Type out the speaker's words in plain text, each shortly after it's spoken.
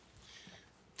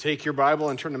Take your Bible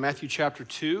and turn to Matthew chapter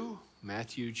 2.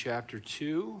 Matthew chapter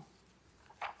 2.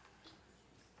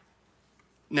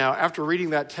 Now, after reading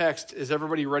that text, is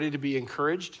everybody ready to be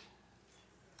encouraged?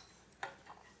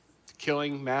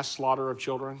 Killing, mass slaughter of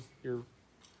children?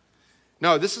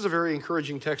 No, this is a very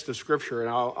encouraging text of Scripture, and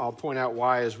I'll point out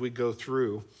why as we go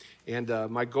through. And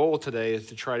my goal today is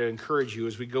to try to encourage you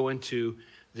as we go into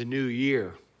the new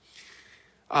year.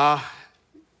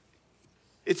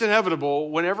 It's inevitable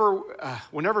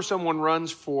whenever somebody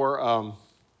runs for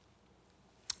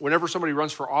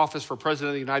office for president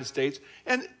of the United States,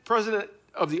 and president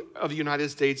of the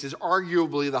United States is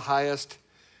arguably the highest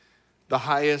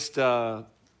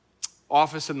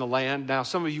office in the land. Now,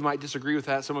 some of you might disagree with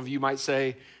that. Some of you might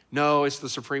say, no, it's the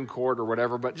Supreme Court or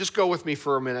whatever. But just go with me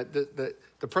for a minute.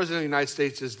 The president of the United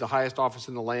States is the highest office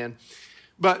in the land.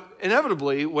 But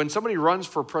inevitably, when somebody runs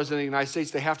for president of the United States,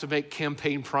 they have to make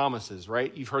campaign promises,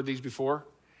 right? You've heard these before.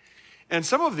 And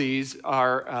some of these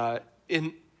are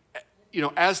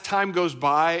as time goes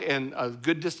by and a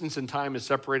good distance in time is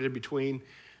separated between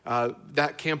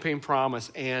that campaign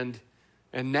promise and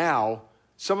now,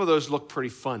 some of those look pretty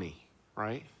funny,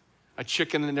 right? A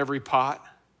chicken in every pot,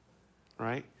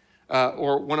 right?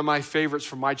 Or one of my favorites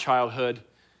from my childhood,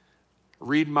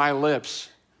 read my lips,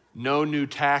 no new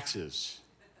taxes.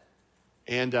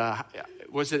 And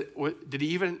did he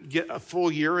even get a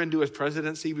full year into his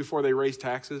presidency before they raised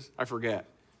taxes? I forget.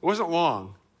 It wasn't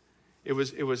long. It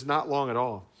was not long at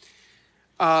all.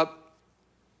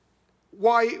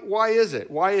 Why is it?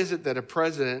 Why is it that a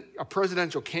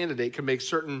presidential candidate can make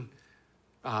certain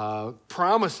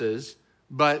promises,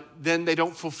 but then they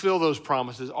don't fulfill those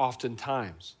promises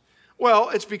oftentimes? Well,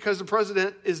 it's because the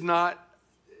president is not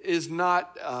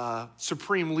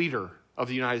supreme leader of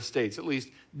the United States. At least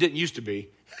didn't used to be.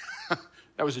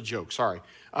 That was a joke, sorry.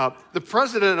 The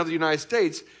president of the United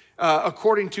States,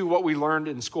 according to what we learned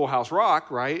in Schoolhouse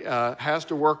Rock, right, has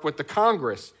to work with the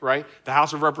Congress, right, the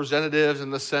House of Representatives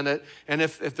and the Senate. And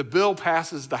if the bill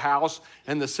passes the House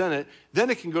and the Senate, then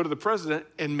it can go to the president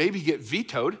and maybe get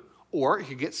vetoed, or it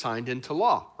can get signed into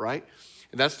law, right?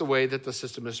 And that's the way that the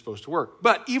system is supposed to work.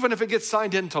 But even if it gets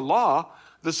signed into law,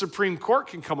 the Supreme Court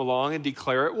can come along and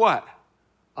declare it what?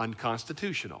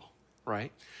 Unconstitutional,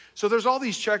 right? So there's all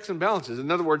these checks and balances.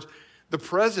 In other words, the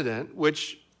president,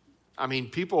 which,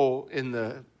 people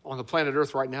on the planet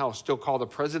Earth right now still call the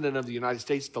president of the United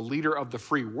States the leader of the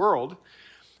free world,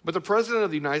 but the president of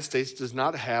the United States does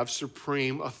not have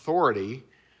supreme authority,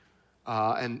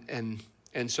 and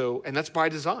that's by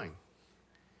design.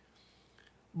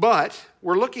 But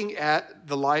we're looking at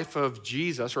the life of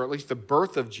Jesus, or at least the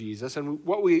birth of Jesus, and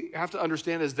what we have to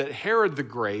understand is that Herod the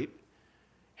Great,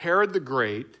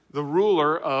 the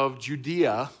ruler of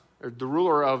Judea, or the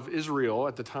ruler of Israel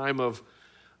at the time of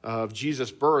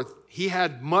Jesus' birth, he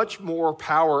had much more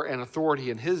power and authority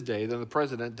in his day than the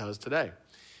president does today.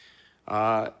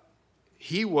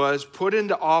 He was put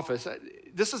into office.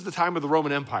 This is the time of the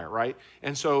Roman Empire, right?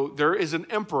 And so there is an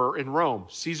emperor in Rome.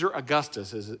 Caesar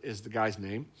Augustus is the guy's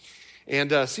name.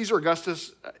 And Caesar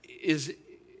Augustus is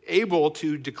able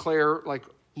to declare like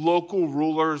local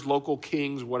rulers, local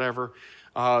kings, whatever,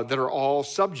 that are all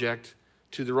subject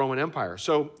to the Roman Empire.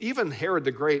 So even Herod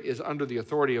the Great is under the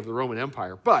authority of the Roman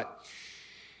Empire. But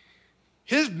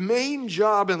his main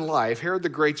job in life, Herod the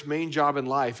Great's main job in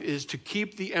life, is to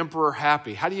keep the emperor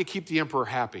happy. How do you keep the emperor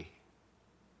happy?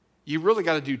 You really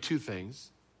got to do two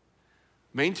things.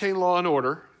 Maintain law and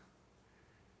order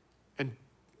and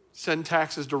send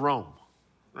taxes to Rome,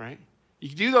 right? You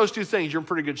can do those two things, you're in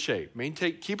pretty good shape.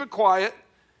 Keep it quiet,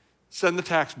 send the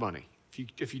tax money.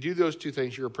 If you do those two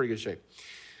things, you're in pretty good shape.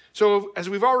 So as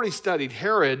we've already studied,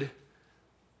 Herod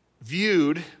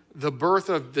viewed the birth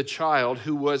of the child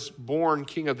who was born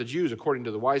king of the Jews, according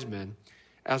to the wise men,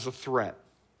 as a threat.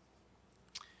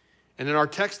 And in our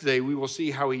text today, we will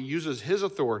see how he uses his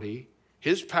authority,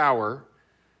 his power,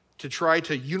 to try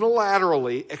to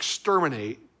unilaterally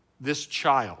exterminate this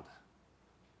child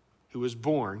who was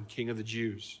born king of the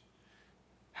Jews.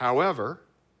 However,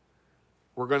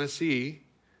 we're going to see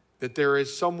that there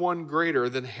is someone greater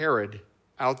than Herod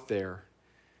out there,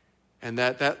 and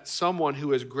that someone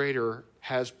who is greater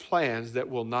has plans that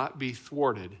will not be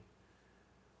thwarted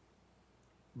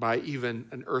by even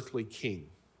an earthly king.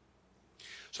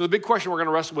 So the big question we're going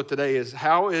to wrestle with today is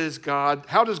how does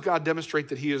God demonstrate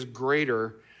that he is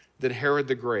greater than Herod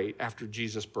the Great after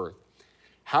Jesus' birth?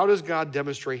 How does God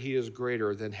demonstrate he is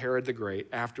greater than Herod the Great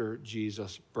after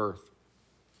Jesus' birth?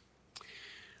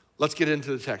 Let's get into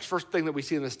the text. First thing that we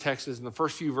see in this text is in the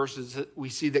first few verses, we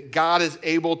see that God is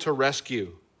able to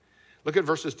rescue. Look at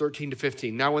verses 13 to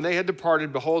 15. Now, when they had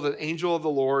departed, behold, an angel of the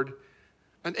Lord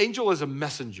An angel is a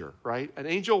messenger, right? An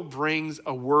angel brings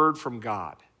a word from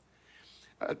God.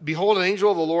 Behold, an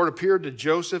angel of the Lord appeared to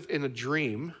Joseph in a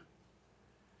dream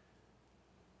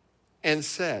and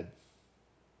said,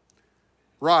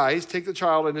 rise, take the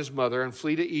child and his mother and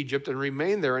flee to Egypt and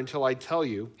remain there until I tell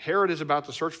you. Herod is about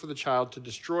to search for the child to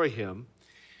destroy him.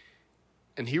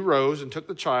 And he rose and took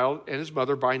the child and his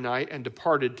mother by night and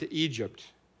departed to Egypt.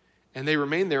 And they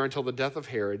remained there until the death of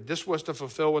Herod. This was to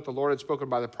fulfill what the Lord had spoken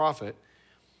by the prophet.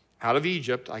 Out of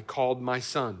Egypt I called my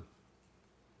son.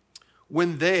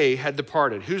 When they had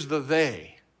departed, who's the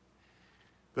they?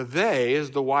 The they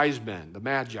is the wise men, the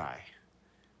magi.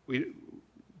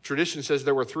 Tradition says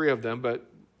there were 3 of them, but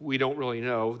we don't really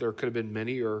know. There could have been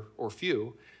many or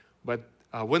few. But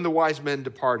when the wise men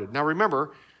departed. Now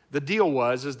remember, the deal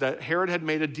is that Herod had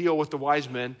made a deal with the wise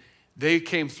men. They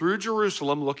came through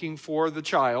Jerusalem looking for the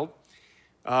child.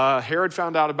 Herod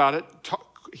found out about it.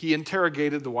 He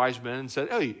interrogated the wise men and said,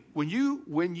 hey, I'm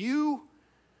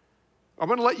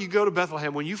going to let you go to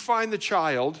Bethlehem. When you find the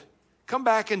child, come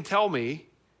back and tell me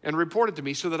and report it to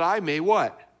me so that I may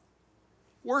what?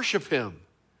 Worship him.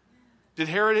 Did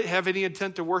Herod have any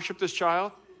intent to worship this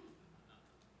child?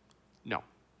 No.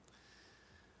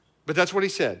 But that's what he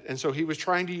said. And so he was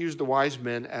trying to use the wise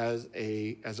men as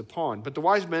a pawn. But the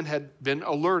wise men had been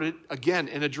alerted, again,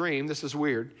 in a dream. This is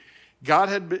weird. God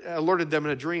had alerted them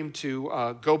in a dream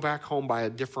to go back home by a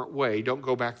different way. Don't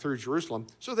go back through Jerusalem.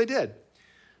 So they did.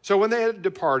 So when they had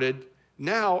departed,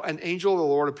 now an angel of the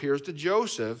Lord appears to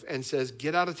Joseph and says,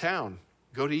 get out of town.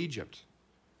 Go to Egypt,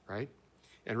 right?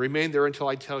 And remain there until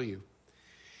I tell you.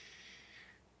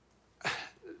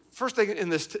 First thing in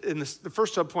this, the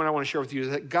first subpoint I want to share with you is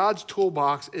that God's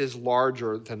toolbox is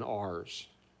larger than ours.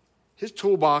 His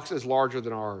toolbox is larger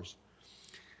than ours.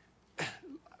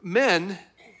 Men,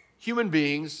 human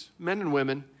beings, men and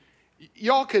women,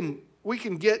 we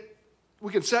can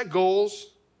set goals,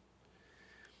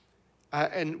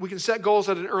 and we can set goals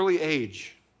at an early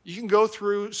age. You can go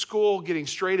through school getting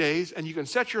straight A's, and you can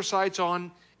set your sights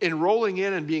on enrolling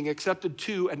in and being accepted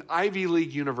to an Ivy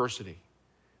League university,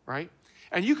 right?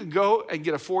 And you can go and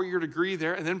get a 4-year degree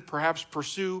there and then perhaps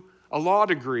pursue a law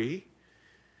degree,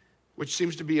 which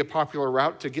seems to be a popular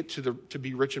route to get to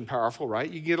be rich and powerful, right?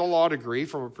 You get a law degree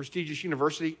from a prestigious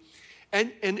university.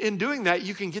 And in doing that,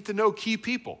 you can get to know key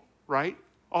people, right?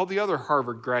 All the other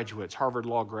Harvard graduates, Harvard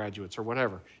law graduates or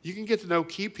whatever. You can get to know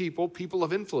key people, people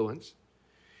of influence.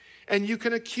 And you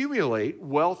can accumulate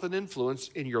wealth and influence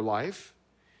in your life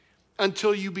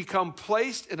until you become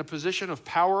placed in a position of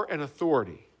power and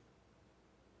authority.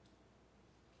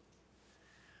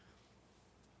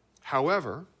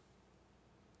 However,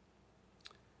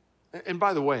 and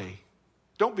by the way,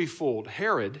 don't be fooled.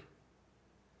 Herod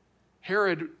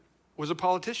was a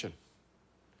politician.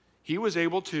 He was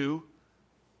able to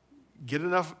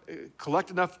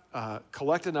collect enough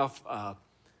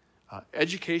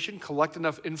education, collect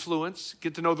enough influence,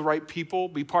 get to know the right people,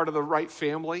 be part of the right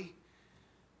family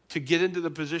to get into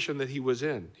the position that he was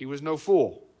in. He was no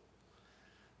fool.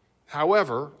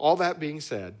 However, all that being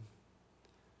said,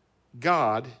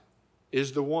 God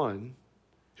is the one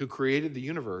who created the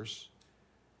universe.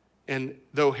 And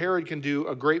though Herod can do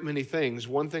a great many things,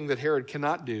 one thing that Herod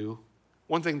cannot do,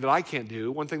 one thing that I can't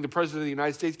do, one thing the President of the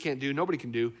United States can't do, nobody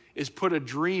can do, is put a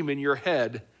dream in your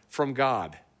head from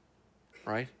God,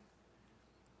 right?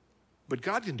 But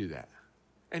God can do that.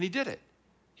 And he did it.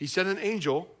 He sent an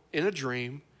angel in a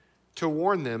dream to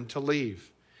warn them to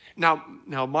leave. Now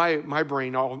my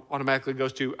brain automatically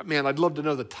goes to, man, I'd love to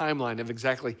know the timeline of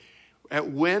exactly at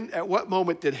what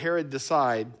moment did Herod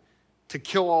decide to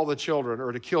kill all the children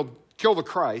or to kill the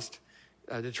Christ,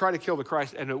 to try to kill the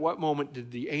Christ, and at what moment did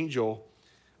the angel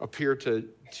appear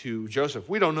to Joseph?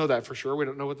 We don't know that for sure. We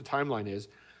don't know what the timeline is.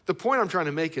 The point I'm trying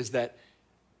to make is that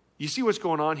you see what's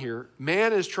going on here.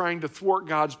 Man is trying to thwart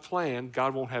God's plan.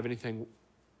 God won't have anything.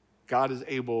 God is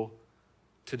able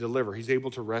to deliver. He's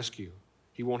able to rescue.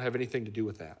 He won't have anything to do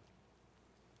with that.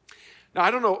 Now,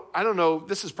 I don't know,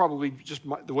 this is probably just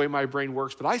the way my brain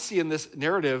works, but I see in this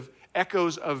narrative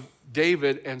echoes of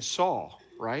David and Saul,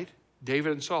 right?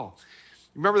 David and Saul.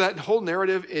 Remember that whole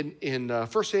narrative in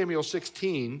 1 Samuel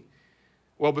 16?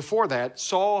 Well, before that,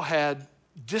 Saul had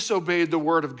disobeyed the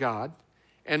word of God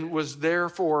and was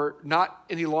therefore not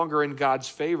any longer in God's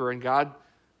favor, and God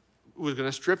was going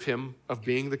to strip him of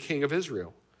being the king of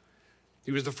Israel.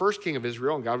 He was the first king of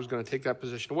Israel, and God was going to take that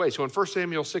position away. So in 1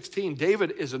 Samuel 16, David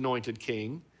is anointed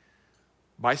king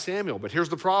by Samuel. But here's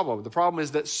the problem. The problem is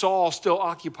that Saul still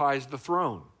occupies the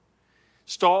throne.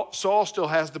 Saul still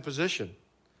has the position.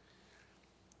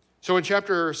 So in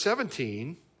chapter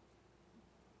 17,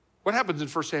 what happens in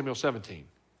 1 Samuel 17?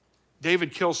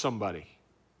 David kills somebody.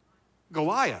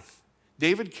 Goliath.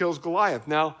 David kills Goliath.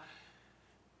 Now,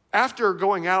 after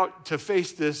going out to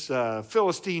face this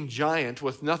Philistine giant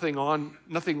with nothing on,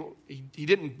 he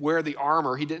didn't wear the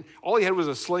armor. All he had was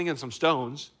a sling and some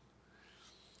stones.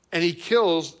 And he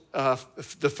kills the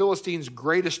Philistines'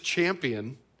 greatest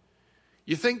champion.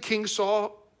 You think King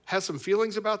Saul has some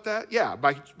feelings about that? Yeah,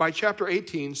 by chapter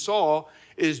 18, Saul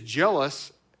is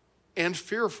jealous and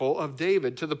fearful of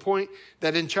David to the point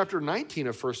that in chapter 19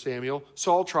 of 1 Samuel,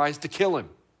 Saul tries to kill him.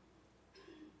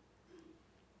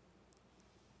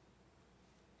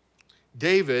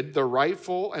 David, the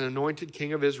rightful and anointed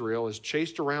king of Israel, is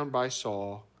chased around by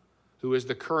Saul, who is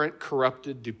the current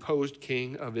corrupted, deposed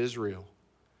king of Israel.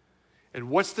 And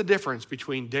what's the difference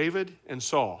between David and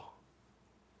Saul?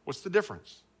 What's the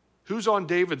difference? Who's on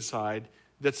David's side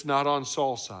that's not on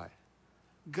Saul's side?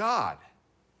 God.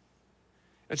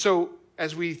 And so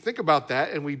as we think about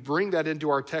that and we bring that into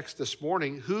our text this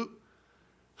morning,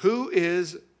 who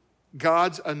is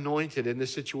God's anointed in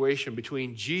this situation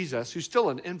between Jesus, who's still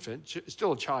an infant,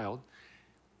 still a child,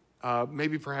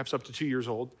 maybe perhaps up to 2 years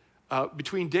old,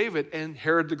 between David and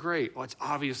Herod the Great? Well, it's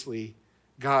obviously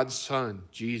God's son,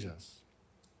 Jesus.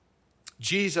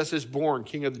 Jesus is born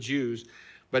King of the Jews,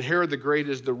 but Herod the Great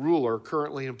is the ruler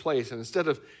currently in place. And instead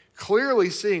of clearly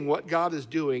seeing what God is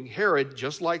doing, Herod,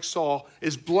 just like Saul,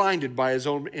 is blinded by his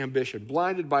own ambition,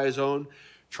 blinded by his own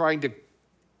trying to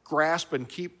grasp and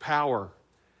keep power.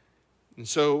 And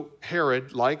so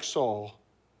Herod, like Saul,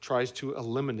 tries to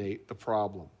eliminate the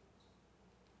problem.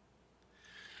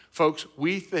 Folks,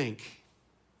 we think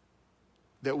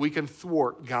that we can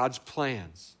thwart God's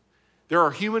plans. There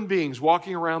are human beings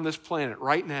walking around this planet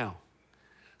right now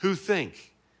who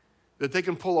think that they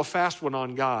can pull a fast one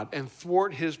on God and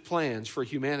thwart his plans for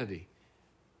humanity.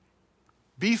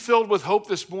 Be filled with hope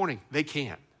this morning. They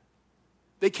can't.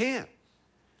 They can't.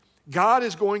 God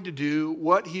is going to do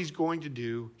what he's going to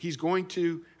do. He's going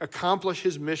to accomplish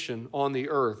his mission on the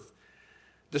earth,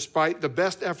 despite the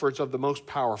best efforts of the most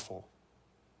powerful.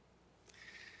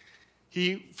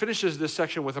 He finishes this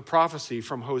section with a prophecy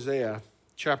from Hosea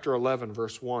chapter 11,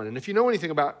 verse 1. And if you know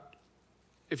anything about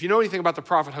the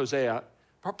prophet Hosea,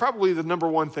 probably the number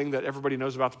one thing that everybody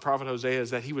knows about the prophet Hosea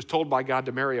is that he was told by God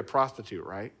to marry a prostitute,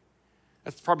 right?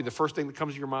 That's probably the first thing that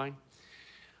comes to your mind.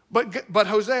 But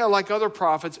Hosea, like other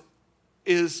prophets,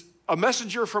 is a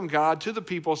messenger from God to the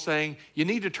people saying, you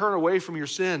need to turn away from your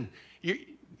sin.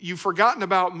 You've forgotten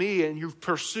about me and you've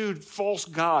pursued false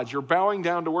gods. You're bowing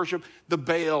down to worship the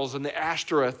Baals and the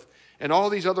Ashtoreth and all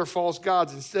these other false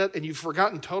gods instead, and you've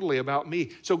forgotten totally about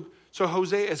me. So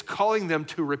Hosea is calling them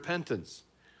to repentance.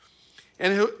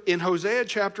 And in Hosea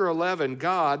chapter 11,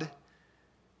 God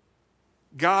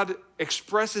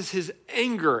expresses his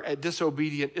anger at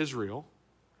disobedient Israel,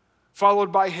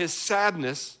 followed by his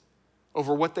sadness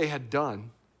over what they had done,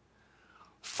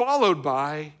 followed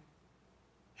by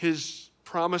his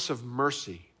promise of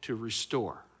mercy to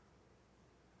restore.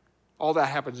 All that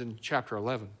happens in chapter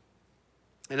 11.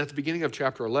 And at the beginning of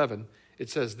chapter 11, it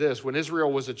says this: when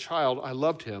Israel was a child, I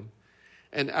loved him,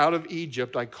 and out of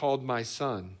Egypt I called my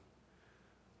son.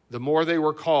 The more they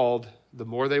were called, the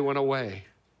more they went away.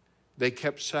 They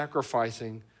kept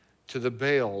sacrificing to the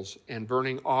Baals and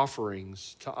burning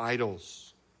offerings to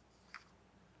idols.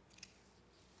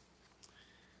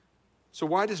 So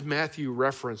why does Matthew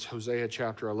reference Hosea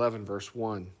chapter 11, verse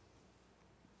 1?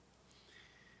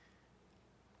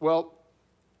 Well,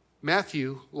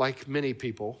 Matthew, like many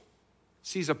people,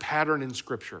 sees a pattern in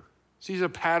Scripture, sees a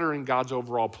pattern in God's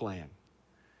overall plan.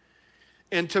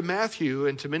 And to Matthew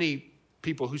and to many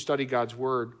people who study God's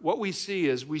word, what we see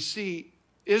is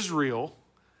Israel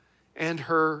and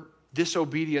her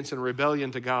disobedience and rebellion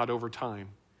to God over time,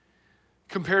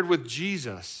 compared with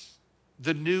Jesus,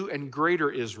 the new and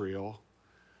greater Israel,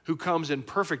 who comes in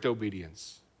perfect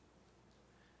obedience.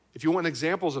 If you want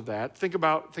examples of that, think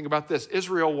about this.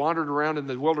 Israel wandered around in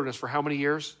the wilderness for how many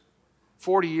years?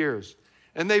 40 years.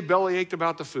 And they bellyached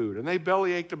about the food, and they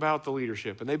bellyached about the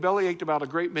leadership, and they bellyached about a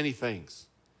great many things.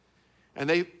 And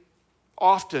they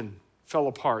often fell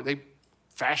apart. They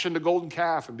fashioned a golden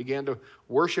calf and began to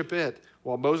worship it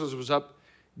while Moses was up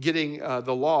getting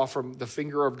the law from the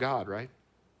finger of God, right?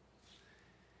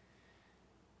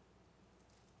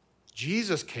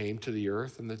 Jesus came to the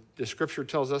earth, and the scripture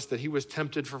tells us that he was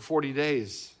tempted for 40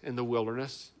 days in the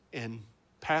wilderness and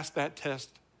passed that test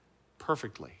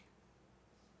perfectly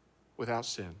without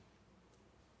sin.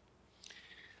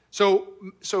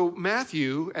 So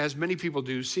Matthew, as many people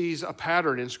do, sees a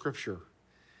pattern in Scripture.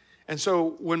 And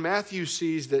so when Matthew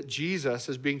sees that Jesus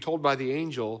is being told by the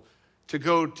angel to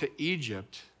go to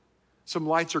Egypt some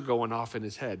lights are going off in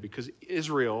his head because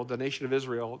Israel, the nation of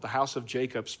Israel, the house of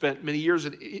Jacob, spent many years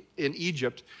in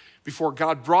Egypt before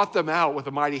God brought them out with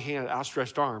a mighty hand, an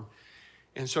outstretched arm.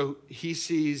 And so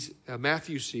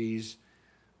Matthew sees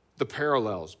the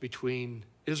parallels between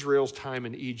Israel's time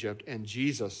in Egypt and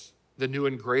Jesus, the new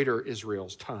and greater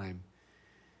Israel's time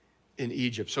in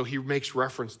Egypt. So he makes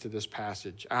reference to this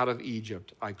passage, out of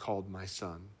Egypt I called my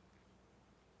son.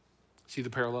 See the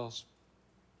parallels?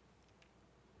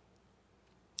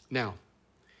 Now,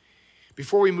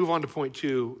 before we move on to point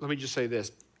 2, let me just say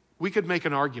this. We could make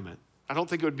an argument. I don't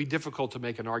think it would be difficult to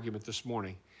make an argument this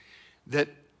morning that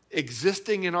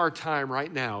existing in our time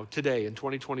right now, today in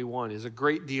 2021, is a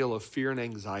great deal of fear and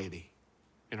anxiety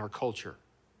in our culture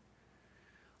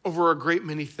over a great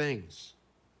many things.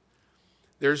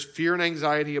 There's fear and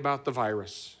anxiety about the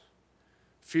virus,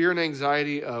 fear and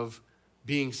anxiety of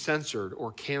being censored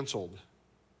or canceled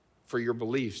for your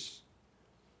beliefs,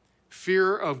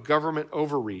 fear of government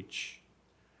overreach,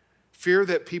 fear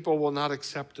that people will not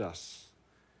accept us,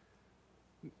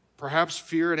 perhaps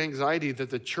fear and anxiety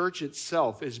that the church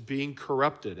itself is being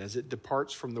corrupted as it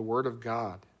departs from the Word of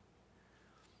God.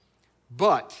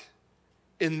 But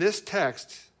in this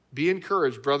text, be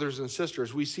encouraged, brothers and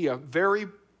sisters, we see a very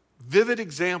vivid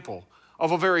example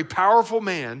of a very powerful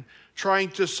man trying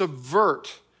to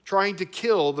subvert, trying to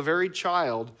kill the very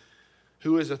child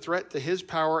who is a threat to his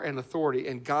power and authority,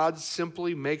 and God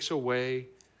simply makes a way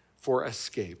for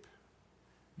escape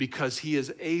because he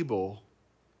is able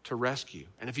to rescue.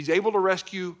 And if he's able to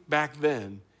rescue back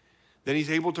then he's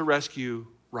able to rescue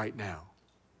right now.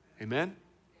 Amen?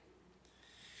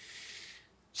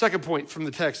 Second point from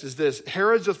the text is this: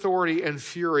 Herod's authority and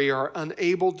fury are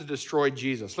unable to destroy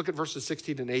Jesus. Look at verses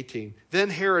 16 and 18. Then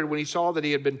Herod, when he saw that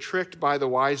he had been tricked by the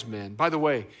wise men. By the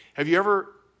way, have you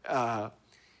ever,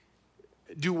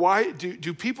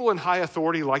 do people in high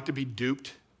authority like to be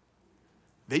duped?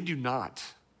 They do not.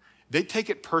 They take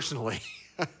it personally.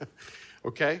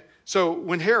 Okay? So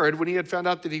when Herod, when he had found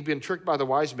out that he'd been tricked by the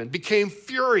wise men, became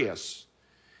furious,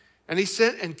 and he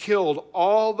sent and killed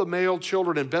all the male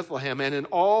children in Bethlehem and in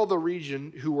all the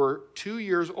region who were 2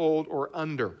 years old or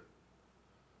under,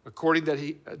 according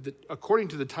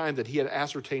to the time that he had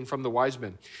ascertained from the wise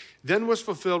men. Then was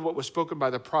fulfilled what was spoken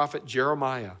by the prophet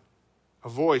Jeremiah. A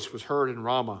voice was heard in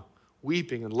Ramah,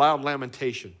 weeping and loud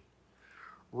lamentation.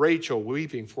 Rachel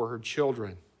weeping for her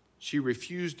children. She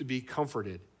refused to be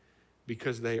comforted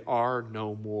because they are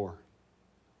no more.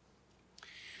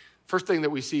 First thing that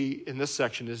we see in this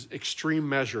section is extreme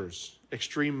measures.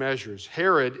 Extreme measures.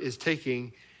 Herod is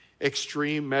taking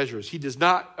extreme measures. He does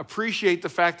not appreciate the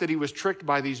fact that he was tricked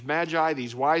by these magi,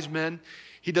 these wise men.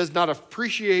 He does not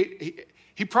appreciate,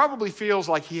 he probably feels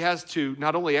like he has to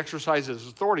not only exercise his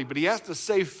authority, but he has to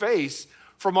save face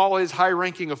from all his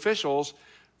high-ranking officials,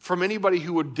 from anybody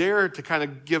who would dare to kind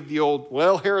of give the old,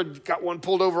 well, Herod got one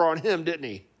pulled over on him, didn't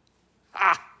he?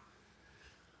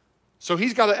 So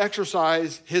he's got to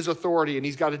exercise his authority, and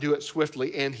he's got to do it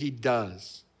swiftly, and he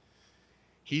does.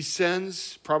 He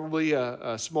sends probably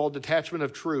a small detachment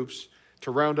of troops to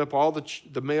round up all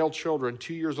the male children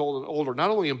 2 years old and older,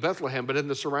 not only in Bethlehem, but in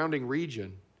the surrounding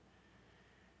region.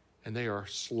 And they are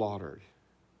slaughtered.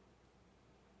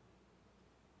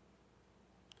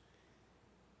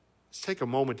 Let's take a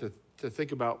moment to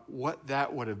think about what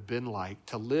that would have been like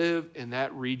to live in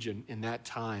that region in that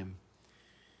time.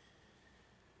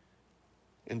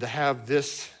 And to have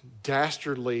this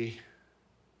dastardly,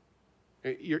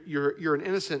 you're an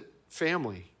innocent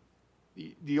family.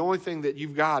 The only thing that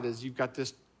you've got is you've got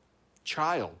this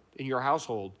child in your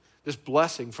household, this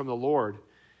blessing from the Lord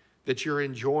that you're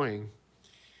enjoying.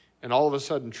 And all of a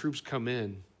sudden, troops come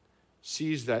in,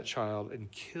 seize that child,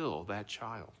 and kill that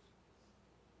child.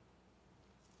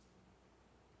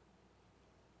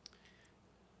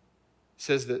 It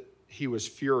says that he was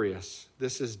furious.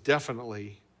 This is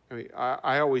definitely,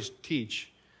 I always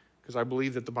teach, because I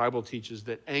believe that the Bible teaches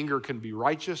that anger can be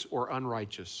righteous or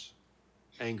unrighteous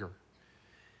anger.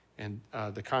 And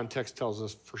the context tells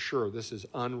us for sure this is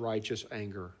unrighteous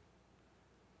anger.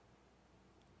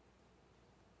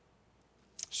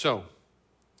 So,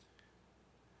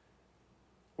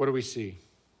 what do we see?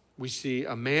 We see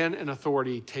a man in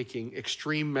authority taking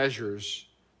extreme measures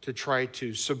to try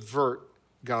to subvert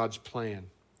God's plan.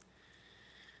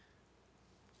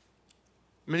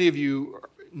 Many of you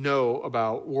know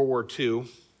about World War II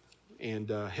and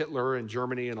Hitler and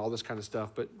Germany and all this kind of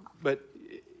stuff, but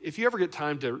if you ever get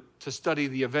time to study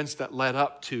the events that led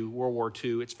up to World War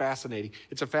II, it's fascinating.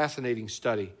 It's a fascinating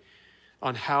study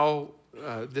on how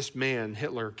this man,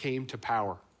 Hitler, came to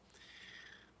power.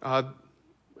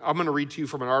 I'm going to read to you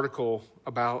from an article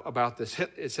about this.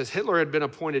 It says Hitler had been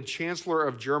appointed Chancellor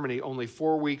of Germany only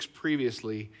 4 weeks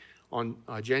previously on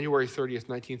January 30th,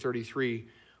 1933,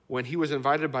 when he was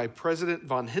invited by President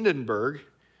von Hindenburg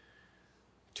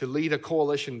to lead a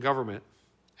coalition government.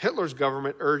 Hitler's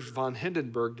government urged von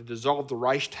Hindenburg to dissolve the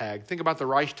Reichstag. Think about the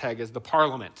Reichstag as the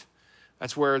parliament.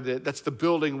 That's the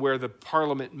building where the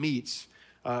parliament meets.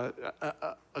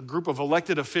 A group of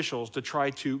elected officials to try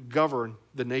to govern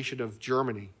the nation of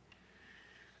Germany.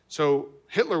 So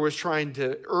Hitler was trying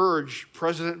to urge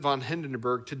President von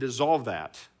Hindenburg to dissolve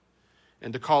that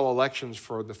and to call elections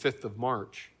for the 5th of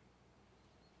March.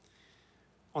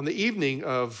 On the evening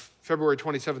of February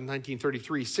 27,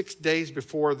 1933, 6 days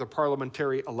before the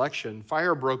parliamentary election,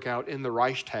 fire broke out in the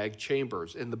Reichstag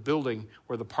chambers, in the building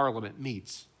where the parliament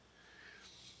meets.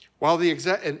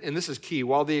 And this is key,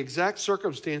 while the exact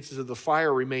circumstances of the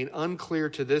fire remain unclear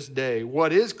to this day,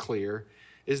 what is clear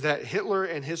is that Hitler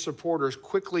and his supporters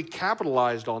quickly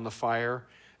capitalized on the fire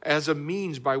as a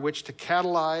means by which to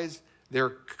catalyze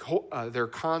their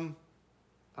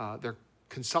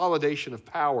consolidation of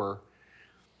power.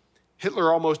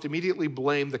 Hitler almost immediately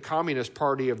blamed the Communist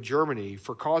Party of Germany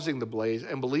for causing the blaze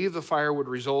and believed the fire would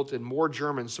result in more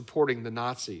Germans supporting the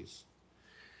Nazis.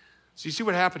 So you see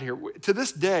what happened here. To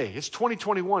this day, it's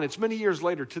 2021, it's many years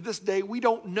later. To this day, we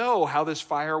don't know how this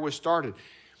fire was started.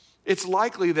 It's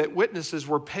likely that witnesses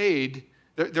were paid.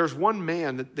 There's one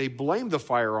man that they blamed the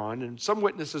fire on, and some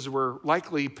witnesses were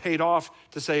likely paid off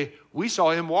to say, we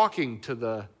saw him walking to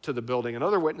the building. And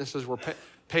other witnesses were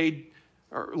paid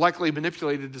or likely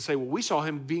manipulated to say, well, we saw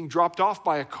him being dropped off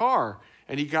by a car.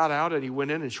 And he got out and he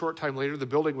went in, and a short time later, the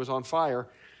building was on fire.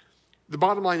 The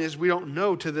bottom line is we don't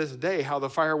know to this day how the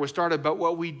fire was started, but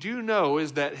what we do know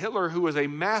is that Hitler, who was a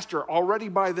master already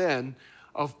by then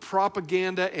of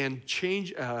propaganda and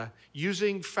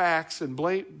using facts and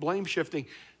blame shifting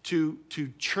to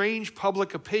change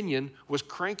public opinion, was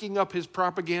cranking up his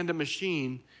propaganda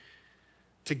machine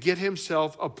to get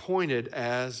himself appointed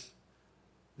as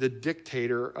the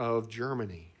dictator of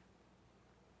Germany.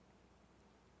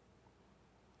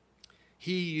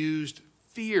 He used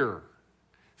fear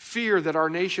that our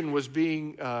nation was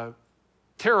being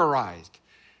terrorized,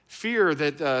 fear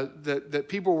that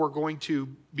people were going to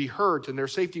be hurt and their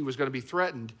safety was going to be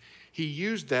threatened. He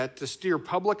used that to steer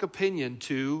public opinion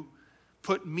to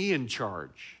put me in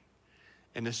charge.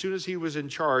 And as soon as he was in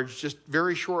charge, just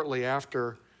very shortly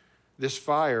after this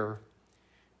fire,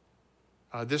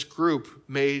 this group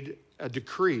made a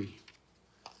decree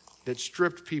that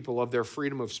stripped people of their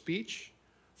freedom of speech,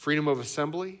 freedom of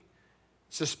assembly,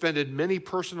 suspended many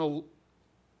personal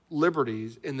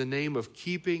liberties in the name of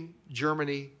keeping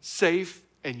Germany safe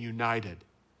and united.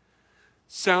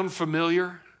 Sound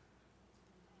familiar?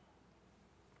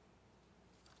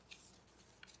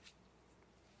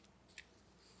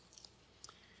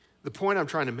 The point I'm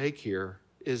trying to make here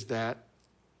is that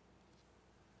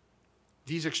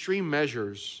these extreme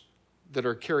measures that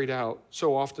are carried out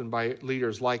so often by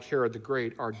leaders like Herod the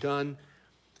Great are done,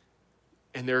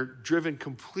 and they're driven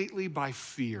completely by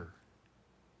fear.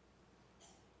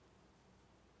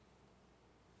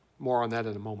 More on that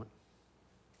in a moment.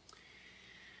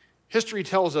 History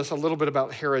tells us a little bit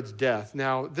about Herod's death.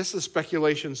 Now, this is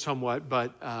speculation somewhat,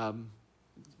 but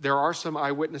there are some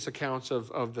eyewitness accounts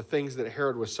of the things that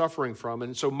Herod was suffering from.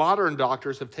 And so modern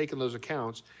doctors have taken those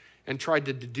accounts and tried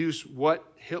to deduce what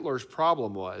Hitler's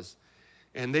problem was.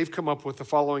 And they've come up with the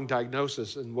following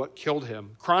diagnosis and what killed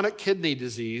him. Chronic kidney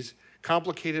disease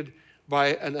complicated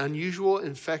by an unusual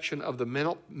infection of the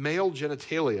male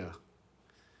genitalia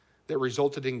that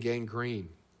resulted in gangrene.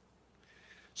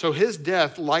 So his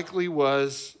death likely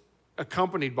was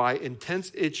accompanied by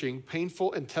intense itching,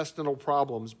 painful intestinal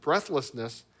problems,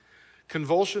 breathlessness,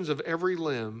 convulsions of every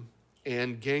limb,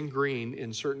 and gangrene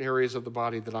in certain areas of the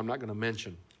body that I'm not going to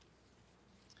mention.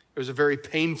 It was a very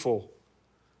painful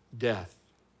death.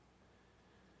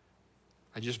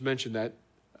 I just mentioned that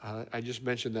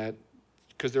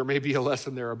because there may be a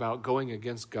lesson there about going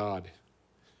against God.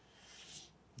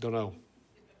 Don't know.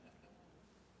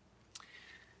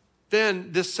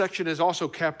 Then this section is also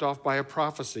capped off by a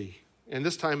prophecy, and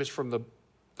this time it's from the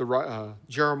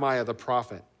Jeremiah the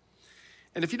prophet.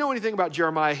 And if you know anything about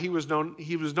Jeremiah, he was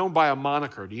known by a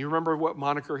moniker. Do you remember what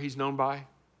moniker he's known by?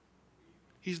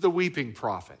 He's the weeping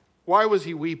prophet. Why was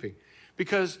he weeping?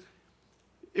 Because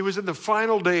it was in the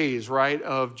final days, right,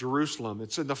 of Jerusalem.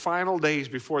 It's in the final days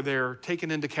before they're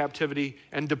taken into captivity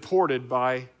and deported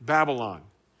by Babylon.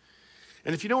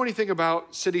 And if you know anything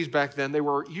about cities back then, they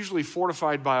were usually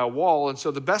fortified by a wall. And so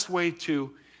the best way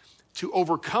to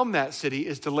overcome that city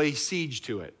is to lay siege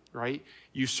to it, right?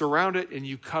 You surround it and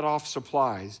you cut off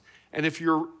supplies. And if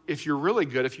you're really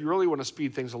good, if you really want to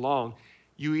speed things along,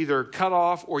 you either cut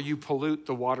off or you pollute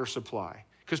the water supply.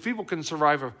 Because people can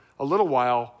survive a little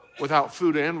while without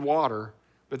food and water,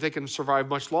 but they can survive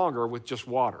much longer with just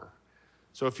water.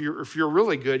 So if you're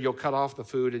really good, you'll cut off the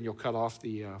food and you'll cut off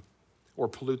or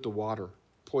pollute the water,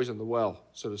 poison the well,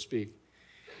 so to speak.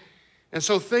 And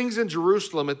so things in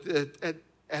Jerusalem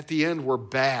at the end were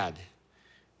bad.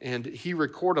 And he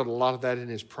recorded a lot of that in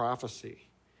his prophecy.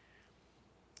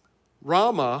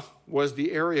 Ramah was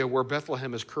the area where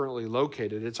Bethlehem is currently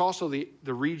located. It's also the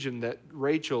region that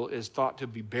Rachel is thought to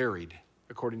be buried.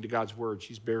 According to God's word,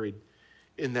 she's buried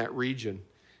in that region.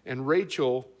 And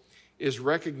Rachel is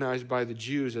recognized by the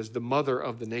Jews as the mother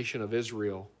of the nation of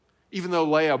Israel. Even though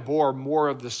Leah bore more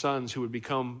of the sons who would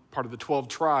become part of the 12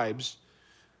 tribes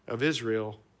of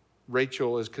Israel,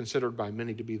 Rachel is considered by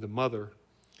many to be the mother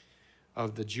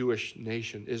of the Jewish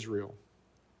nation, Israel.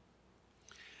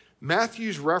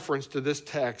 Matthew's reference to this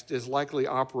text is likely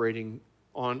operating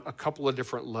on a couple of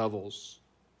different levels.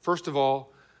 First of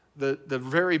all, the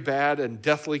very bad and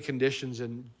deathly conditions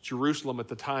in Jerusalem at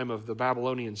the time of the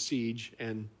Babylonian siege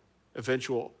and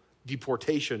eventual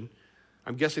deportation.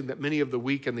 I'm guessing that many of the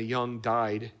weak and the young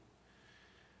died.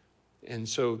 And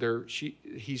so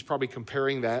he's probably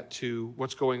comparing that to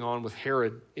what's going on with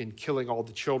Herod in killing all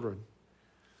the children.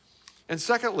 And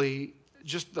secondly,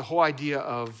 just the whole idea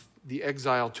of the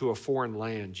exile to a foreign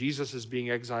land. Jesus is being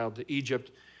exiled to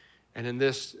Egypt, and in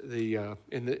this,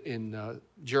 in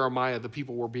Jeremiah, the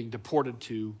people were being deported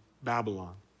to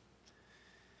Babylon.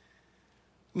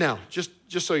 Now, just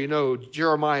so you know,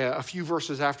 Jeremiah, a few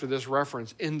verses after this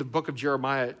reference, in the book of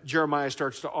Jeremiah, Jeremiah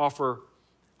starts to offer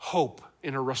hope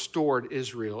in a restored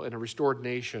Israel, in a restored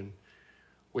nation,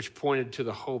 which pointed to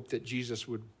the hope that Jesus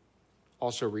would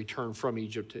also return from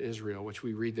Egypt to Israel, which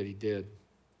we read that he did.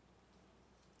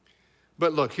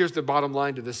 But look, here's the bottom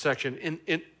line to this section.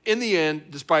 In the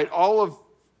end, despite all of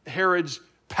Herod's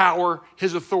power,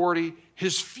 his authority,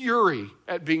 his fury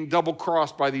at being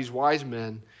double-crossed by these wise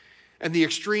men, and the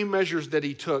extreme measures that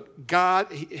he took,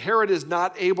 Herod is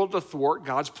not able to thwart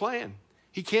God's plan.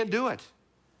 He can't do it.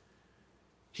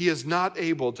 He is not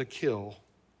able to kill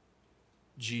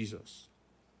Jesus.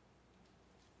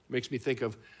 Makes me think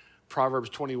of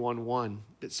Proverbs 21:1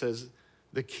 that says,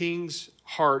 "The king's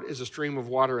heart is a stream of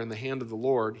water in the hand of the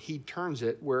Lord. He turns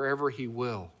it wherever he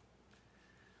will."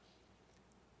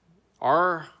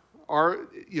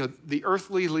 The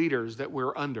earthly leaders that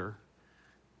we're under,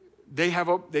 they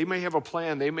may have a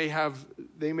plan. They may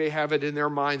have it in their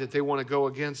mind that they want to go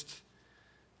against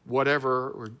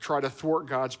whatever or try to thwart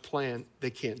God's plan.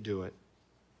 They can't do it.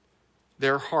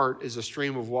 Their heart is a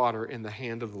stream of water in the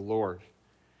hand of the Lord.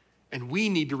 And we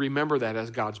need to remember that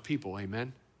as God's people,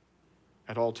 amen?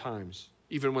 At all times,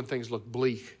 even when things look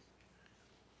bleak.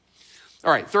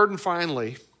 All right, third and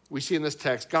finally, we see in this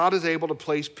text, God is able to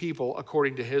place people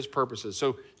according to his purposes.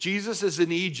 So Jesus is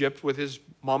in Egypt with his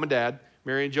mom and dad,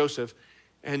 Mary and Joseph,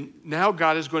 and now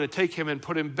God is going to take him and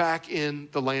put him back in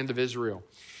the land of Israel.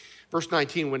 Verse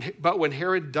 19, but when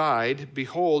Herod died,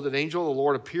 behold, an angel of the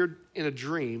Lord appeared in a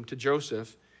dream to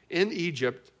Joseph in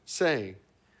Egypt, saying,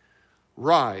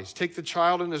 "Rise, take the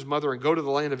child and his mother and go to the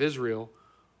land of Israel,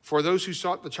 for those who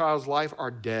sought the child's life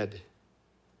are dead."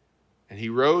 And he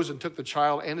rose and took the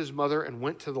child and his mother and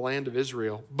went to the land of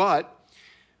Israel. But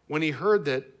when he heard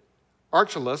that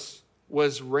Archelaus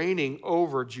was reigning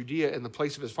over Judea in the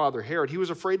place of his father Herod, he was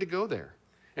afraid to go there.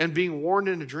 And being warned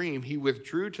in a dream, he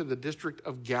withdrew to the district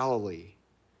of Galilee.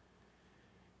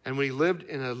 And when he lived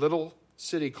in a little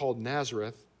city called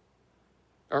Nazareth,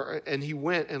 and he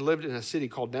went and lived in a city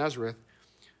called Nazareth,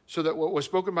 so that what was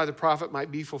spoken by the prophet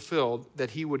might be fulfilled,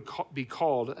 that he would be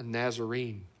called a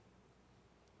Nazarene.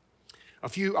 A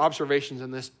few observations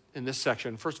in this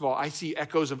section. First of all, I see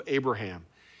echoes of Abraham.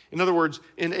 In other words,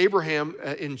 in Abraham,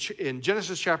 in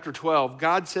Genesis chapter 12,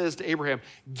 God says to Abraham,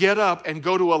 "Get up and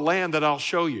go to a land that I'll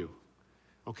show you."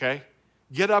 Okay?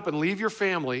 Get up and leave your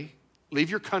family, leave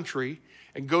your country,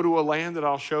 and go to a land that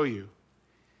I'll show you.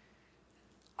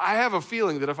 I have a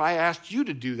feeling that if I asked you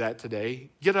to do that today,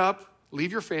 get up,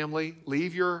 leave your family,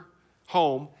 leave your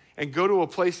home, and go to a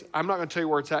place, I'm not going to tell you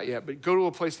where it's at yet, but go to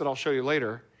a place that I'll show you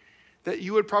later, that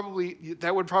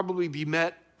would probably be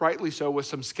met, rightly so, with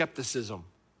some skepticism,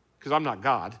 because I'm not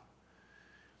God.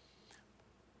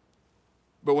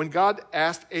 But when God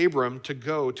asked Abram to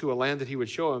go to a land that he would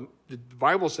show him, the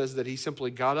Bible says that he simply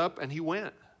got up and he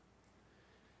went.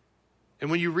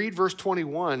 And when you read verse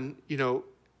 21, you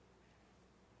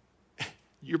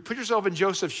put yourself in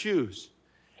Joseph's shoes.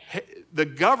 The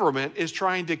government is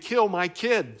trying to kill my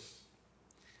kid.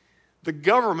 The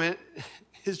government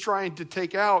is trying to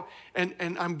take out. And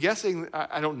I'm guessing,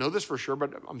 I don't know this for sure,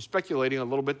 but I'm speculating a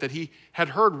little bit that he had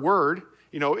heard word.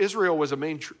 Israel was a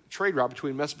main trade route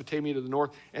between Mesopotamia to the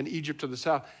north and Egypt to the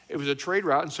south. It was a trade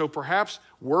route, and so perhaps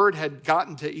word had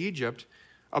gotten to Egypt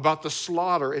about the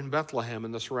slaughter in Bethlehem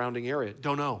and the surrounding area.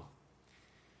 Don't know.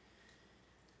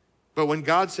 But when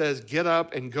God says, get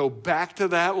up and go back to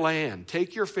that land,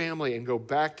 take your family and go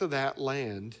back to that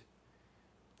land,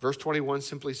 verse 21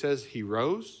 simply says, he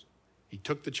rose, he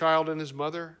took the child and his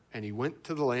mother, and he went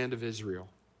to the land of Israel.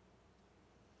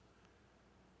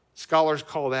 Scholars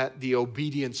call that the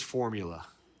obedience formula.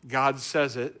 God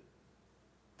says it,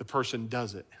 the person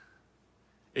does it.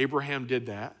 Abraham did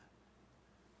that,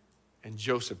 and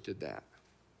Joseph did that.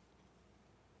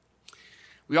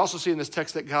 We also see in this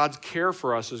text that God's care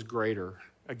for us is greater.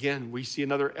 Again, we see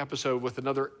another episode with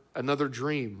another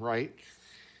dream, right?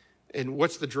 And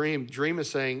what's the dream? Dream is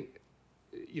saying,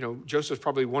 Joseph's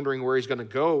probably wondering where he's going to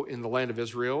go in the land of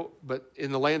Israel, but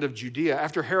in the land of Judea,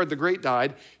 after Herod the Great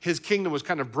died, his kingdom was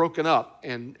kind of broken up,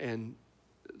 and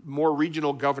more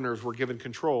regional governors were given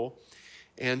control.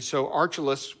 And so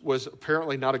Archelaus was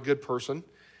apparently not a good person.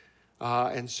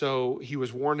 And so he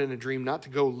was warned in a dream not to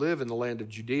go live in the land of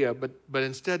Judea, but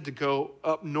instead to go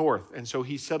up north. And so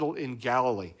he settled in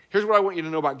Galilee. Here's what I want you to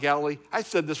know about Galilee. I've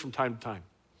said this from time to time.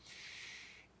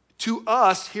 To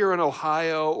us here in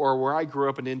Ohio or where I grew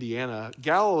up in Indiana,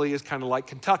 Galilee is kind of like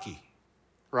Kentucky,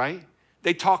 right?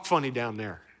 They talk funny down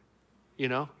there,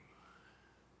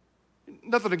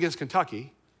 Nothing against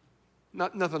Kentucky,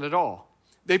 nothing at all.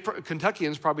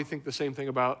 Kentuckians probably think the same thing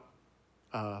about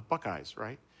Buckeyes,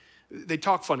 right? They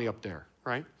talk funny up there,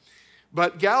 right?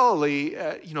 But Galilee,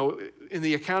 in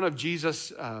the account of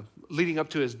Jesus leading up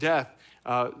to his death,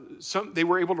 they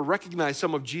were able to recognize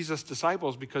some of Jesus'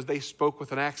 disciples because they spoke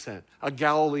with an accent, a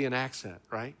Galilean accent,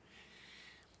 right?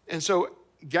 And so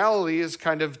Galilee is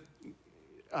kind of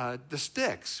the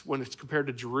sticks when it's compared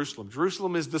to Jerusalem.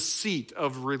 Jerusalem is the seat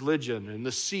of religion and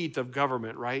the seat of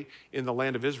government, right, in the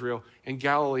land of Israel, and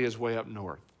Galilee is way up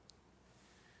north.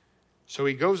 So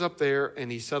he goes up there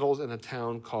and he settles in a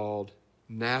town called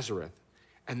Nazareth.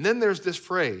 And then there's this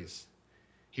phrase.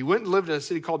 He went and lived in a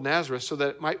city called Nazareth so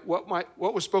that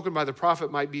what was spoken by the prophet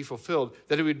might be fulfilled,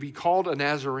 that it would be called a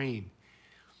Nazarene.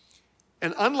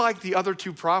 And unlike the other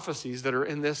two prophecies that are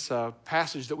in this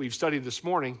passage that we've studied this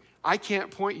morning, I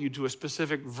can't point you to a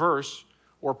specific verse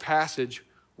or passage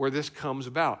where this comes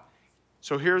about.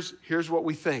 So here's what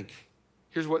we think.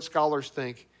 Here's what scholars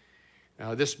think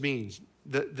this means.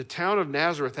 The town of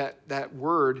Nazareth, that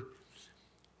word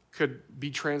could be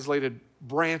translated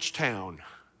branch town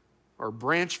or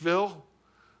Branchville.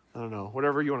 I don't know,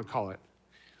 whatever you want to call it.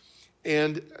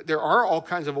 And there are all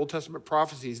kinds of Old Testament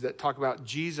prophecies that talk about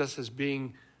Jesus as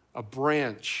being a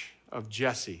branch of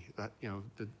Jesse,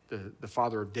 the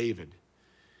father of David.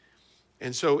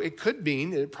 And so it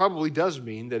probably does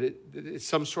mean that it's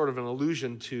some sort of an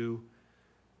allusion to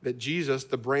that Jesus,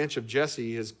 the branch of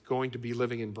Jesse, is going to be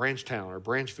living in Branchtown or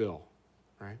Branchville,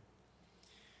 right?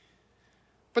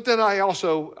 But then I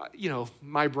also,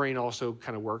 my brain also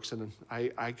kind of works, and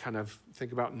I kind of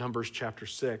think about Numbers chapter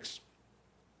 6.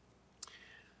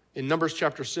 In Numbers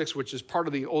chapter 6, which is part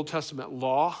of the Old Testament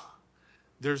law,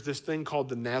 there's this thing called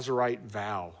the Nazirite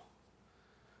vow.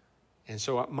 And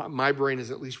so my brain is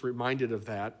at least reminded of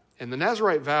that. And the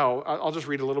Nazirite vow, I'll just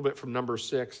read a little bit from Numbers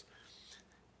 6.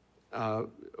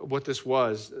 What this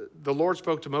was. The Lord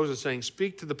spoke to Moses saying,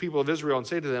 speak to the people of Israel and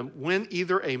say to them, when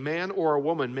either a man or a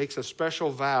woman makes a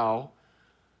special vow,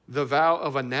 the vow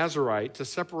of a Nazirite to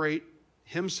separate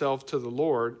himself to the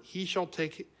Lord, he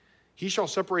shall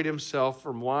separate himself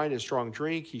from wine and strong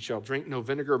drink. He shall drink no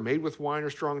vinegar made with wine or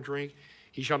strong drink.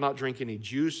 He shall not drink any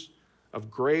juice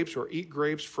of grapes or eat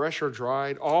grapes, fresh or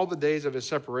dried. All the days of his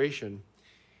separation,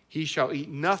 he shall eat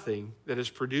nothing that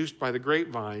is produced by the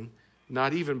grapevine,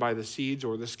 not even by the seeds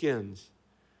or the skins.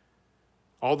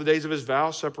 All the days of his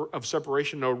vow of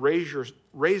separation, no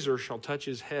razor shall touch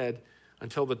his head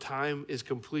until the time is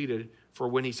completed. For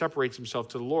when he separates himself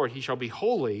to the Lord, he shall be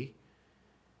holy.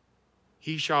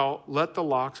 He shall let the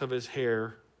locks of his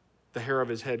hair, the hair of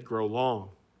his head, grow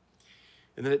long.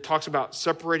 And then it talks about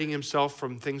separating himself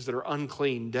from things that are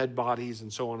unclean, dead bodies,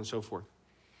 and so on and so forth.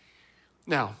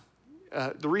 Now,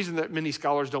 the reason that many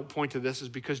scholars don't point to this is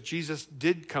because Jesus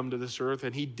did come to this earth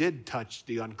and he did touch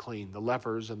the unclean, the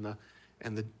lepers, and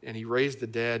he raised the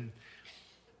dead.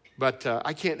 But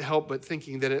I can't help but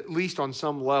thinking that at least on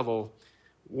some level,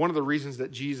 one of the reasons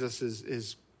that Jesus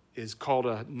is called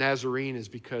a Nazarene is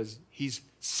because he's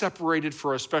separated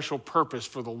for a special purpose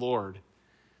for the Lord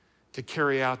to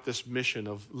carry out this mission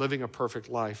of living a perfect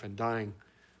life and dying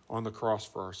on the cross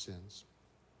for our sins.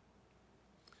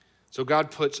 So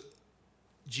God puts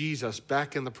Jesus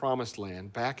back in the promised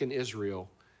land, back in Israel,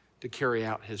 to carry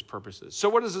out his purposes. So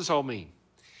what does this all mean?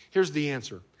 Here's the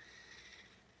answer.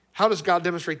 How does God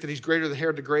demonstrate that he's greater than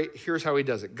Herod the Great? Here's how he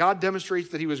does it. God demonstrates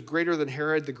that he was greater than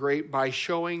Herod the Great by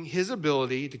showing his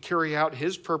ability to carry out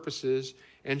his purposes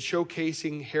and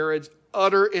showcasing Herod's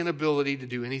utter inability to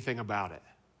do anything about it.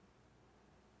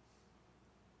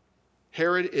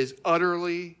 Herod is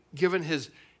utterly given his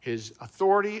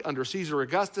authority under Caesar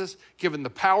Augustus, given the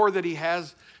power that he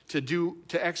has to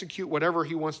execute whatever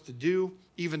he wants to do,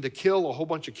 even to kill a whole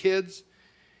bunch of kids.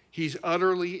 He's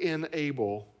utterly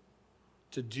unable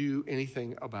to do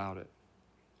anything about it.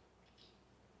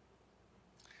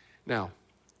 Now,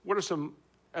 what are some,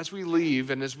 as we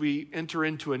leave and as we enter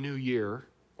into a new year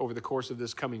over the course of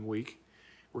this coming week,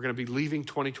 we're going to be leaving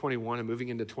 2021 and moving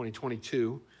into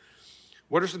 2022.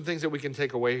 What are some things that we can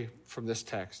take away from this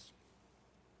text?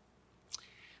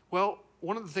 Well,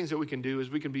 one of the things that we can do is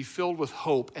we can be filled with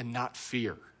hope and not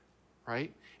fear,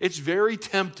 right? It's very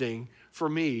tempting for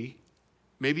me,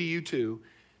 maybe you too,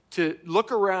 to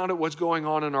look around at what's going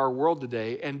on in our world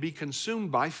today and be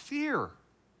consumed by fear.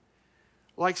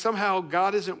 Like somehow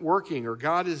God isn't working, or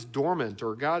God is dormant,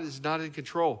 or God is not in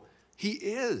control. He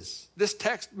is. This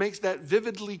text makes that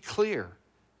vividly clear,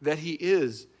 that he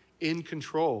is in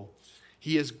control.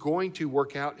 He is going to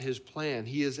work out his plan.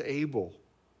 He is able.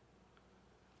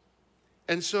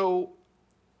 And so,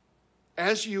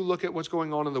 as you look at what's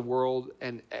going on in the world,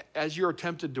 and as you're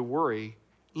tempted to worry,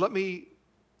 let me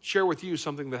share with you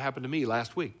something that happened to me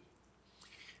last week.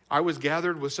 I was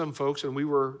gathered with some folks, and we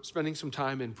were spending some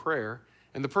time in prayer,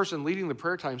 and the person leading the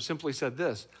prayer time simply said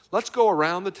this: let's go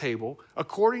around the table,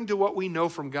 according to what we know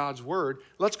from God's word,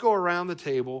 let's go around the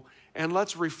table and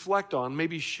let's reflect on,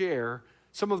 maybe share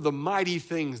some of the mighty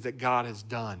things that God has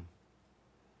done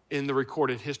in the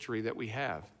recorded history that we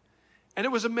have. And it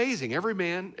was amazing.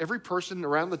 Every person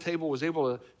around the table was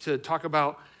able to talk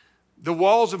about the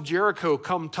walls of Jericho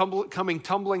coming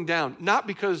tumbling down, not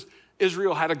because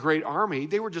Israel had a great army.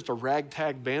 They were just a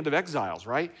ragtag band of exiles,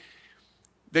 right?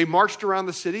 They marched around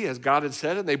the city as God had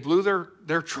said, and they blew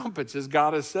their trumpets as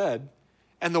God has said,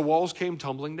 and the walls came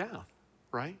tumbling down,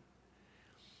 right?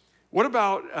 What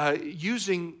about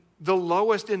using the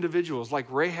lowest individuals like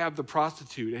Rahab the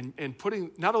prostitute and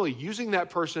putting, not only using that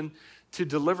person to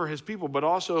deliver his people, but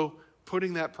also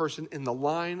putting that person in the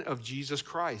line of Jesus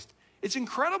Christ? It's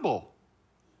incredible.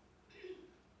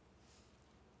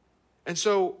 And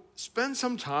so spend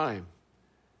some time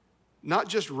not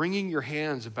just wringing your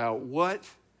hands about what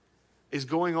is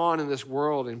going on in this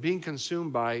world and being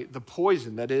consumed by the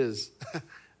poison that is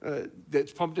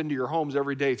that's pumped into your homes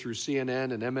every day through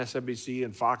CNN and MSNBC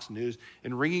and Fox News,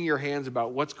 and wringing your hands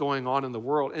about what's going on in the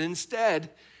world. And instead,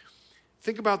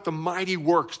 think about the mighty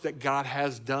works that God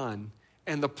has done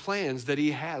and the plans that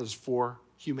he has for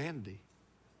humanity.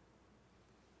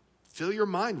 Fill your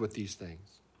mind with these things.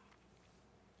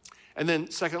 And then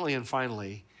secondly and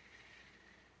finally,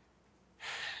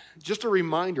 just a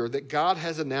reminder that God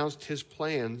has announced his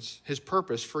plans, his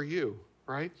purpose for you,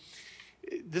 right?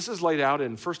 This is laid out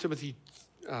in 1 Timothy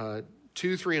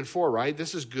 2, 3, and 4, right?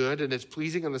 This is good, and it's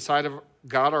pleasing in the sight of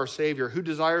God our Savior, who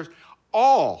desires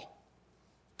all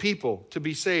people to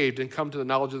be saved and come to the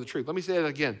knowledge of the truth. Let me say that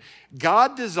again.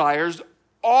 God desires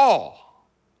all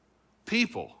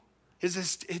people. It's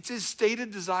his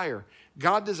stated desire.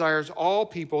 God desires all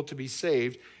people to be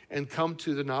saved and come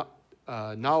to the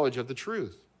knowledge of the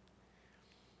truth.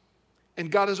 And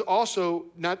God is also,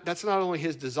 that's not only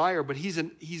his desire, but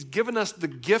he's given us the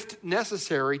gift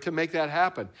necessary to make that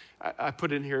happen. I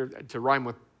put in here to rhyme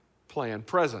with plan,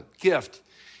 present, gift.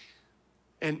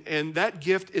 And that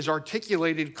gift is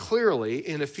articulated clearly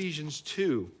in Ephesians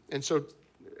 2. And so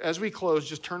as we close,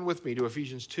 just turn with me to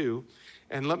Ephesians 2,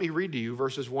 and let me read to you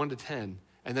verses 1 to 10,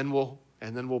 and then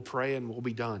we'll pray and we'll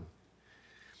be done.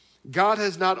 God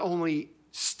has not only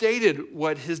stated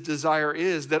what his desire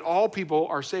is, that all people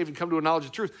are saved and come to a knowledge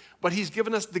of truth, but he's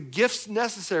given us the gifts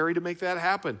necessary to make that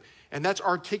happen. And that's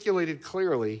articulated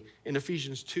clearly in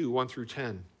Ephesians 2, 1 through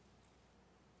 10,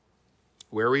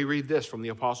 where we read this from the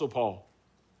Apostle Paul.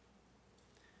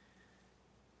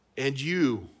 And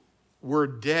you were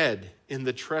dead in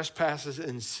the trespasses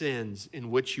and sins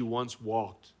in which you once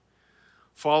walked,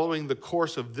 following the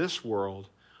course of this world,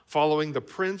 following the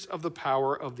prince of the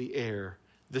power of the air,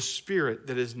 the spirit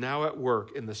that is now at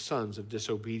work in the sons of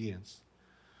disobedience,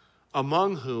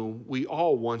 among whom we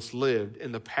all once lived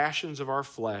in the passions of our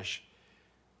flesh,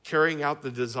 carrying out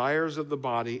the desires of the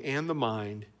body and the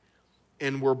mind,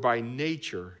 and were by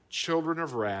nature children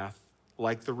of wrath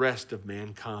like the rest of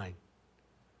mankind.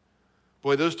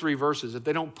 Boy, those three verses, if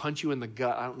they don't punch you in the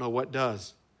gut, I don't know what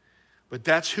does. But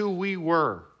that's who we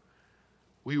were.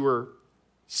 We were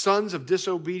sons of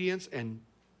disobedience and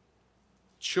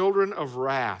children of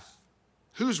wrath.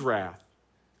 Whose wrath?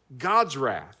 God's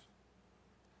wrath.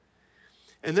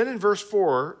 And then in verse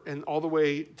 4, and all the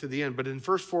way to the end, but in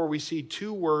verse 4 we see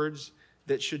two words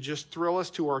that should just thrill us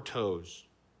to our toes.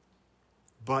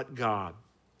 But God.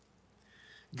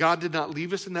 God did not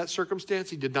leave us in that circumstance.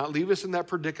 He did not leave us in that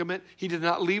predicament. He did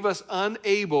not leave us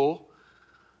unable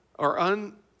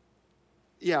to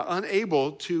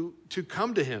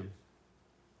come to him.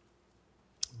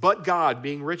 But God,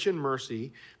 being rich in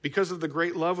mercy, because of the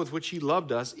great love with which he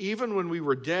loved us, even when we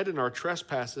were dead in our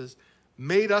trespasses,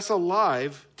 made us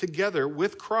alive together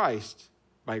with Christ.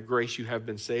 By grace you have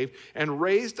been saved, and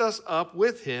raised us up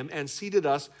with him and seated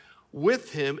us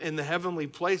with him in the heavenly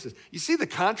places. You see the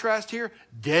contrast here?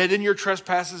 Dead in your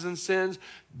trespasses and sins,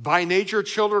 by nature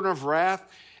children of wrath.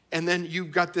 And then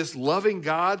you've got this loving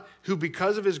God who,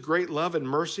 because of his great love and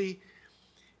mercy,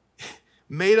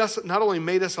 not only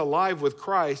made us alive with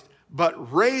Christ,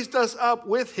 but raised us up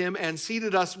with him and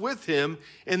seated us with him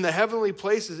in the heavenly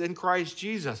places in Christ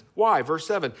Jesus. Why? Verse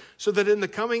 7, so that in the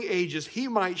coming ages he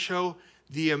might show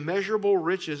the immeasurable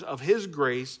riches of his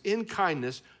grace in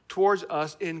kindness towards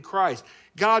us in Christ.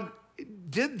 God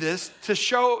did this to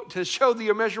show the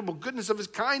immeasurable goodness of his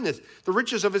kindness, the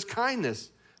riches of his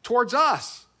kindness towards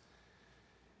us.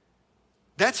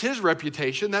 That's his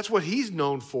reputation. That's what he's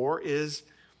known for, is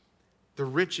the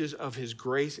riches of his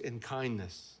grace and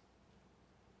kindness.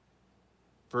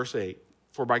 Verse 8,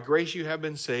 for by grace you have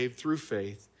been saved through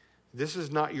faith. This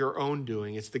is not your own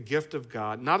doing. It's the gift of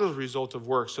God, not as a result of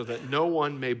works, so that no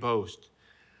one may boast.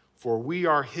 For we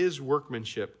are his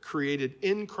workmanship, created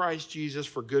in Christ Jesus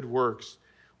for good works,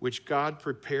 which God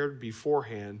prepared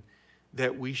beforehand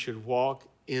that we should walk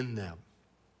in them.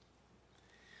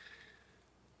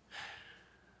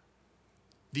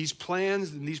 These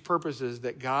plans and these purposes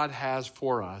that God has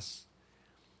for us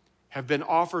have been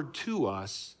offered to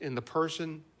us in the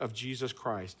person of Jesus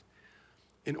Christ.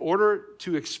 In order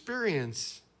to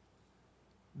experience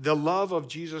the love of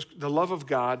Jesus, the love of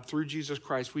God through Jesus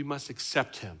Christ, we must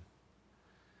accept him.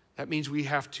 That means we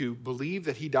have to believe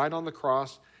that he died on the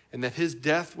cross and that his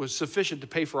death was sufficient to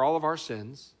pay for all of our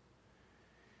sins.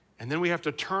 And then we have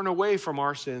to turn away from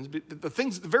our sins,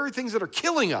 the very things that are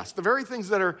killing us, the very things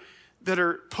that are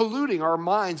polluting our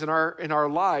minds and our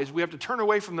lives. We have to turn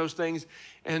away from those things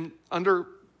and, under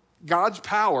God's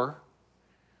power,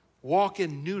 walk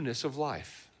in newness of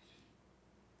life,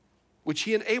 which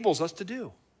he enables us to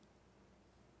do.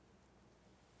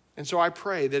 And so I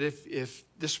pray that if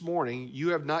this morning you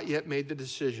have not yet made the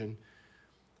decision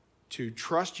to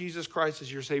trust Jesus Christ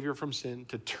as your Savior from sin,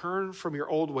 to turn from your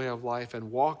old way of life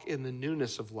and walk in the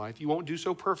newness of life, you won't do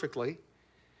so perfectly,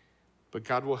 but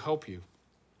God will help you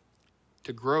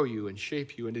to grow you and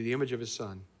shape you into the image of his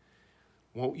Son.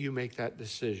 Won't you make that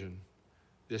decision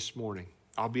this morning?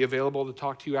 I'll be available to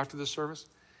talk to you after the service,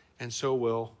 and so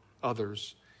will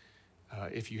others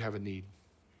if you have a need.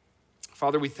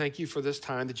 Father, we thank you for this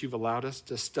time that you've allowed us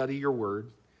to study your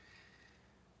word.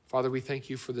 Father, we thank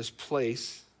you for this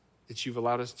place that you've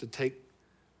allowed us to take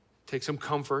some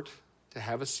comfort, to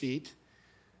have a seat,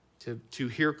 to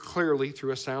hear clearly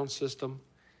through a sound system,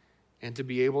 and to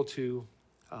be able to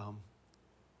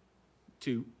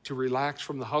relax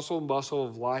from the hustle and bustle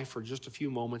of life for just a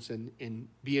few moments and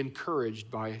be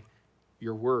encouraged by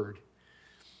your word.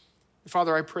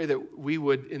 Father, I pray that we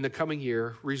would, in the coming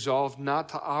year, resolve not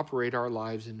to operate our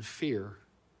lives in fear,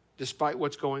 despite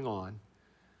what's going on,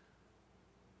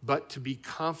 but to be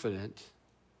confident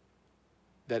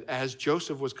that as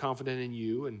Joseph was confident in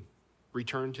you and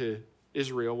returned to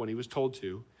Israel when he was told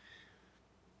to,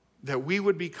 that we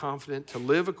would be confident to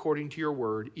live according to your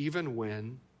word, even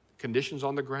when conditions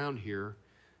on the ground here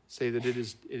say that it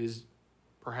is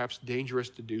perhaps dangerous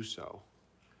to do so.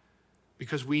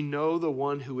 Because we know the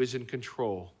one who is in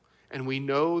control, and we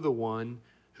know the one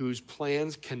whose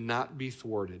plans cannot be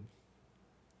thwarted.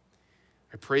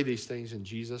 I pray these things in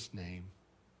Jesus' name.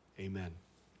 Amen.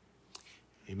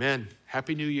 Amen.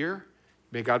 Happy New Year.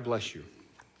 May God bless you.